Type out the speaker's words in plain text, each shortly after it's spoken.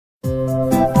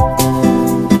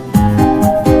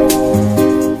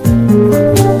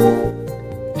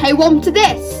Hey, welcome to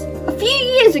this. A few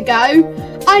years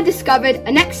ago, I discovered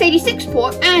an x86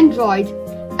 port Android,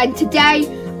 and today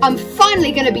I'm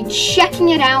finally going to be checking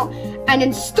it out and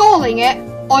installing it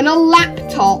on a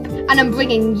laptop, and I'm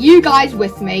bringing you guys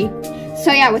with me.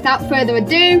 So yeah, without further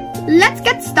ado, let's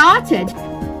get started.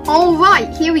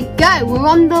 Alright, here we go, we're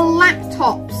on the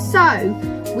laptop. So,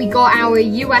 we got our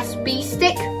USB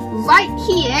stick right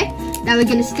here that we're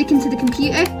going to stick into the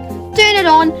computer, turn it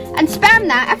on, and spam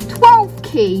that F12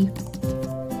 key.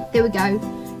 There we go.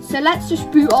 So let's just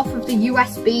boot off of the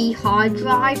USB hard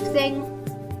drive thing.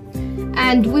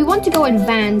 And we want to go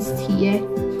advanced here.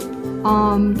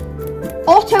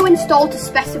 Auto install to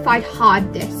specified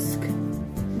hard disk.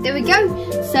 There we go.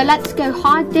 So let's go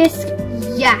hard disk.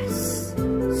 Yes.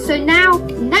 So now,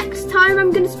 next time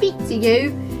I'm going to speak to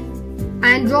you,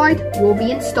 Android will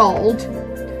be installed.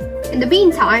 In the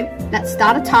meantime, let's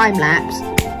start a time lapse.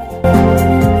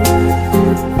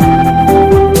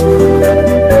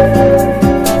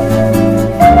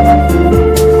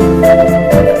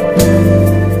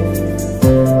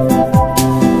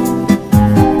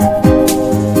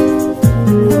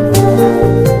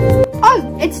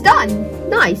 Oh, it's done.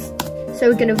 Nice. So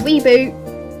we're going to reboot.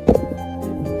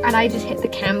 And I just hit the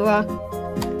camera.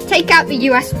 Take out the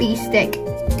USB stick.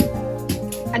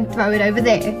 And throw it over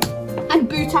there. And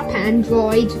boot up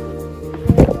Android.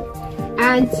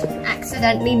 And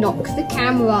accidentally knock the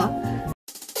camera.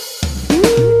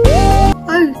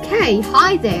 Okay,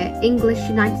 hi there, English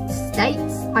United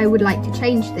States. I would like to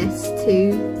change this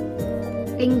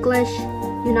to English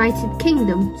United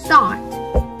Kingdom. Start.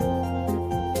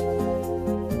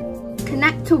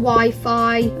 Connect to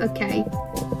Wi-Fi. Okay.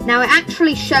 Now it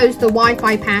actually shows the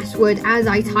Wi-Fi password as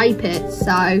I type it,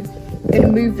 so I'm going to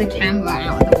move the camera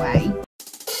out of the way.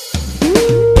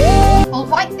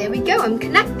 Alright, there we go, I'm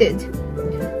connected.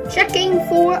 Checking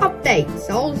for updates,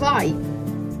 alright.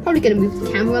 Probably going to move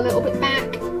the camera a little bit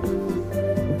back.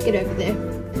 Get over there.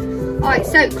 Alright,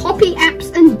 so copy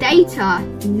apps and data.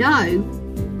 No.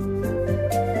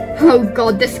 Oh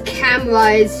god, this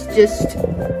camera is just...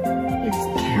 This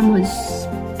camera's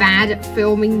bad at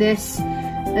filming this.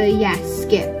 Yeah,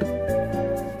 skip.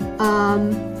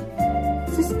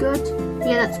 Is this good?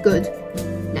 Yeah, that's good.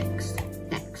 Next.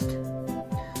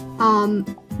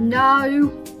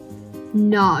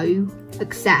 No,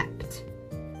 accept.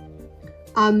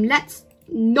 Let's,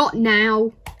 not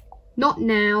now,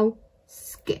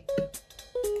 skip.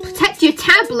 Protect your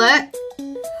tablet,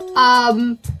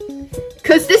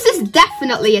 cause this is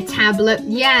definitely a tablet.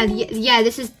 Yeah,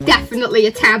 this is definitely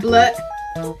a tablet.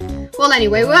 Well,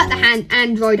 anyway, we're at the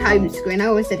Android home screen. I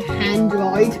always said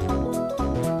handroid.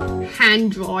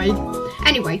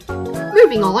 Anyway,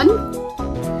 moving on.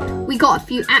 We got a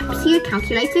few apps here: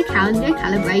 calculator, calendar,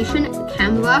 calibration,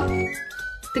 camera.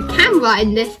 The camera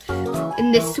in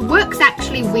this works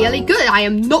actually really good. I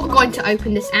am not going to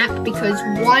open this app because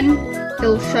 1,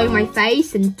 it'll show my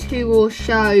face, and 2, will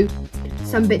show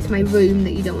some bits of my room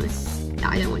that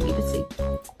I don't want you to see.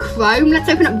 Chrome. Let's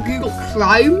open up Google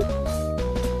Chrome.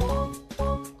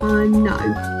 No.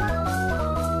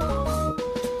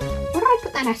 Where do I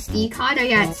put that SD card? Oh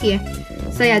yeah, it's here.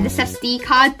 So yeah, this SD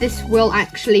card, this will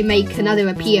actually make another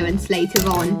appearance later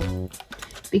on,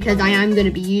 because I am going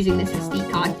to be using this SD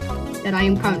card that I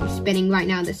am currently spinning right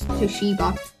now, this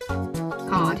Toshiba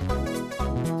card.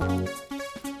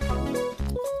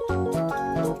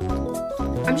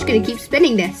 I'm just going to keep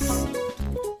spinning this.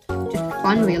 Just for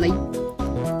fun, really.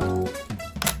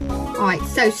 Alright,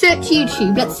 so search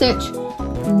YouTube. Let's search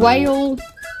whale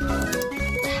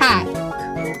tag.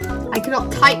 I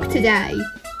cannot type today.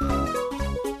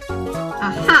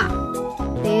 Aha!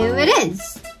 There it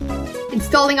is!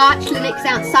 Installing Arch Linux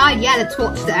outside. Yeah, let's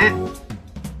watch that.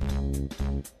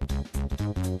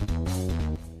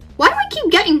 Why do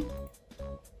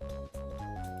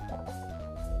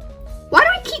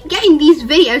I keep getting these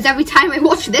videos every time I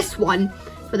watch this one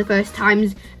for the first time?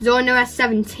 Zorno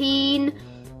S17,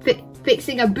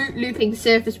 fixing a boot looping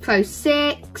Surface Pro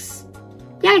 6.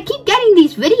 Yeah, I keep getting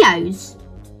these videos.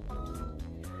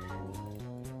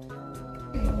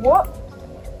 What?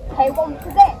 Hey, welcome to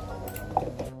this.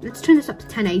 Let's turn this up to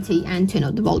 1080 and turn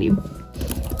up the volume.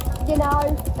 You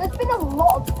know, there's been a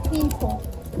lot of people.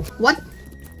 What?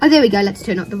 Oh, there we go. Let's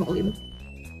turn up the volume.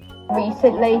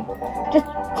 Recently, just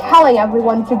telling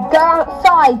everyone to go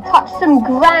outside, touch some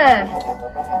grass.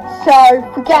 So,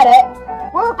 forget it.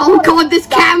 Oh god, this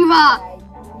camera!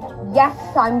 Yes,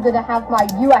 I'm gonna have my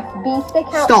USB stick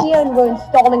out here, and we're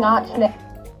installing Arch Linux.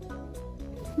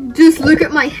 Just look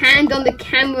at my hand on the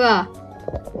camera.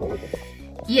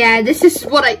 Yeah, this is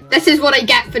what I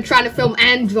get for trying to film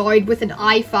Android with an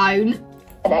iPhone.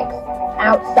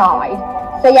 Outside.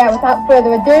 So yeah, without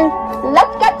further ado,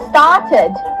 let's get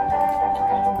started.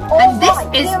 And this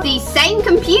is the same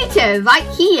computer right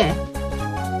here,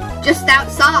 just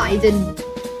outside, and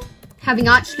having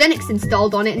Arch Linux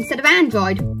installed on it instead of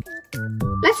Android.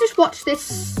 Let's just watch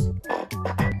this.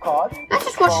 Let's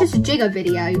just watch this Jigga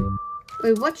video.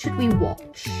 Wait, what should we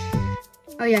watch?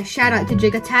 Oh yeah, shout out to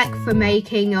Jigga Tech for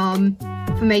making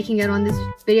it on this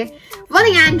video.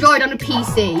 Running Android on a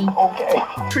PC. Okay.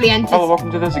 Hello,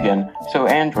 welcome to this again. So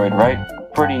Android, right?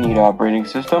 Pretty neat operating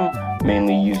system,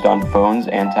 mainly used on phones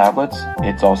and tablets.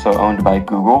 It's also owned by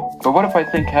Google. But what if I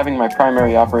think having my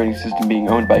primary operating system being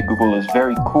owned by Google is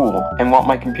very cool, and want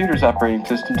my computer's operating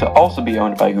system to also be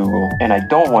owned by Google, and I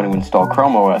don't want to install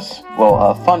Chrome OS?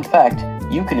 Well, fun fact,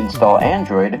 you can install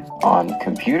Android on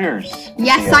computers.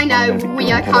 Yes, I know,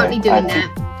 we are currently doing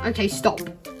that. Okay, stop.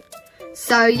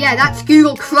 So yeah, that's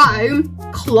Google Chrome,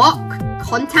 Clock,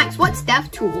 Contacts, what's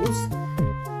DevTools?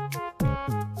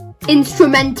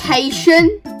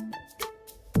 Instrumentation.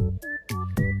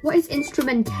 What is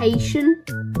instrumentation?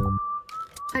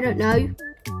 I don't know.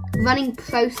 Running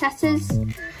processors.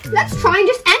 Let's try and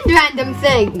just end random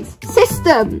things.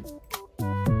 System.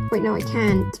 Wait, no, I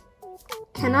can't.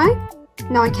 Can I?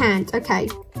 No, I can't. Okay.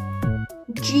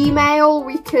 Gmail.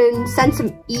 We can send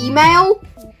some email.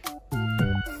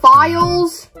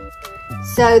 Files.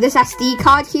 So this SD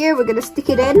card here, we're gonna stick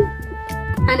it in,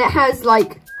 and it has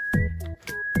like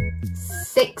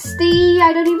 60,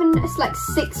 it's like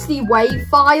 60 WAV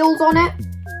files on it.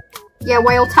 Yeah,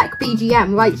 Whale Tech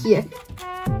BGM right here.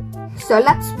 So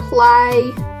let's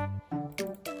play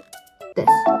this.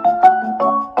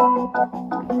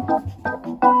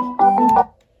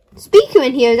 Speaker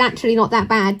in here is actually not that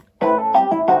bad.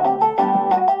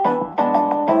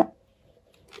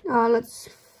 Let's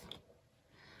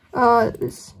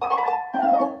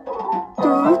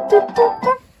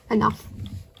enough.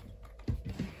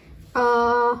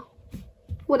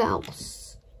 What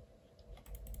else?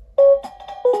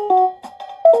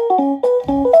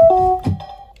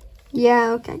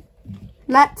 Yeah, okay.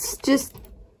 Let's just...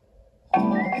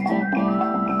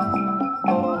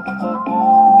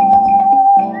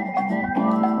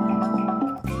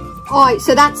 Alright,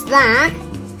 so that's that.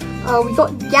 We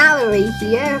got gallery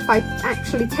here. If I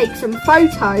actually take some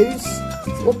photos,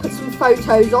 or put some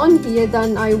photos on here,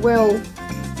 then I will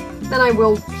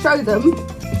show them.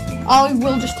 I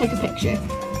will just take a picture.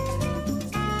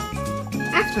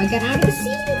 After I get out of the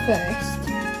scene first.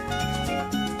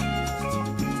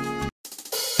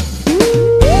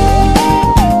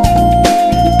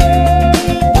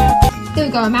 There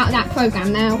we go, I'm out of that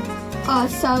program now.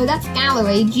 So that's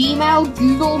gallery, Gmail,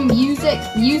 Google, music.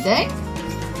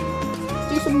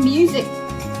 Do some music.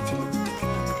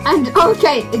 And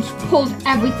okay, it just pulled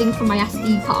everything from my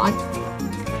SD card.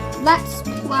 Let's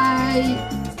play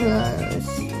this.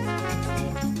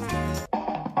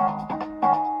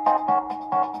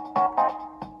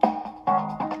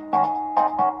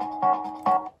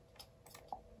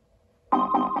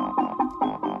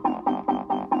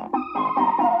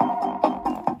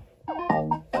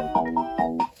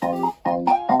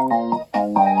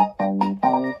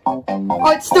 Oh,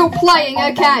 it's still playing,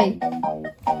 okay.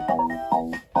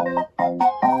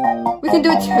 We can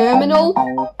do a terminal.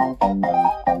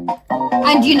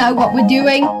 And you know what we're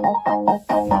doing.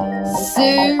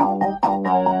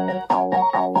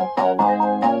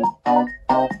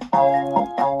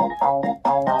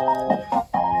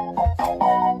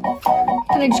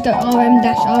 Can I just go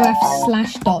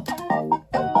rm-rf/dot?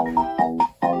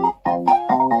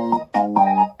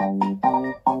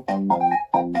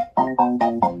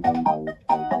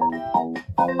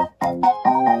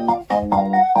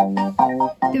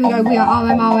 There we go, we are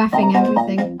RMRFing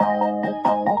everything.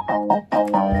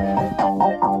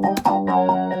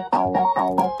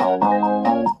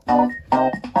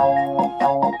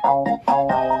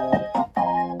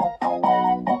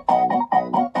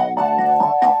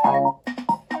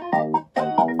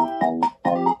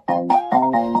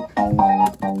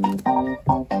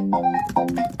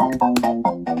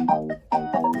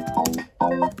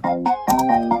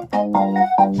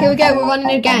 Here we go, we're running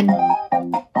it again.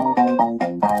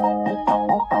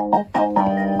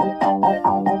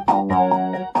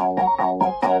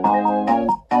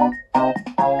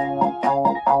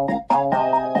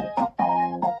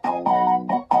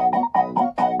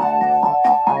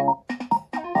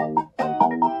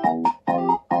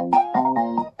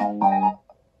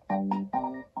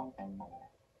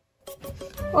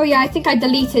 Oh yeah, I think I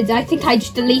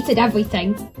just deleted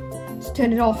everything. Let's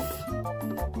turn it off.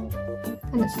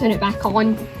 And let's turn it back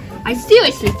on. I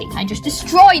seriously think I just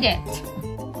destroyed it.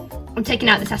 I'm taking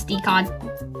out this SD card.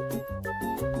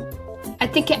 I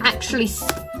think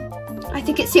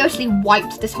it seriously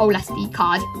wiped this whole SD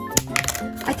card.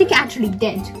 I think it actually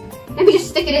did. Let me just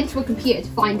stick it into a computer to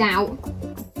find out.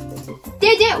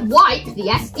 Did it wipe the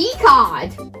SD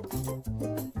card?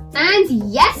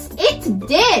 And yes, it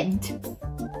did.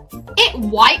 It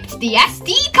wiped the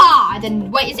SD card.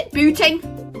 And wait, is it booting?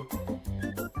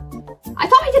 I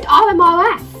thought I did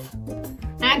RMRF.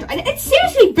 And it's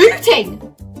seriously booting.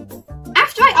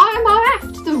 After I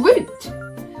RMRF'd the root.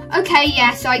 Okay,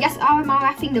 yeah, so I guess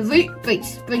RMRFing the root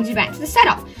brings you back to the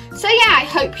setup. So yeah, I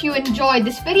hope you enjoyed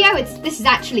this video. This is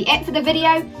actually it for the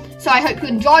video. So I hope you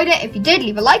enjoyed it. If you did,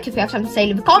 leave a like. If you have something to say,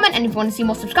 leave a comment. And if you want to see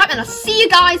more, subscribe. And I'll see you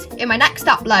guys in my next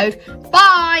upload.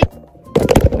 Bye!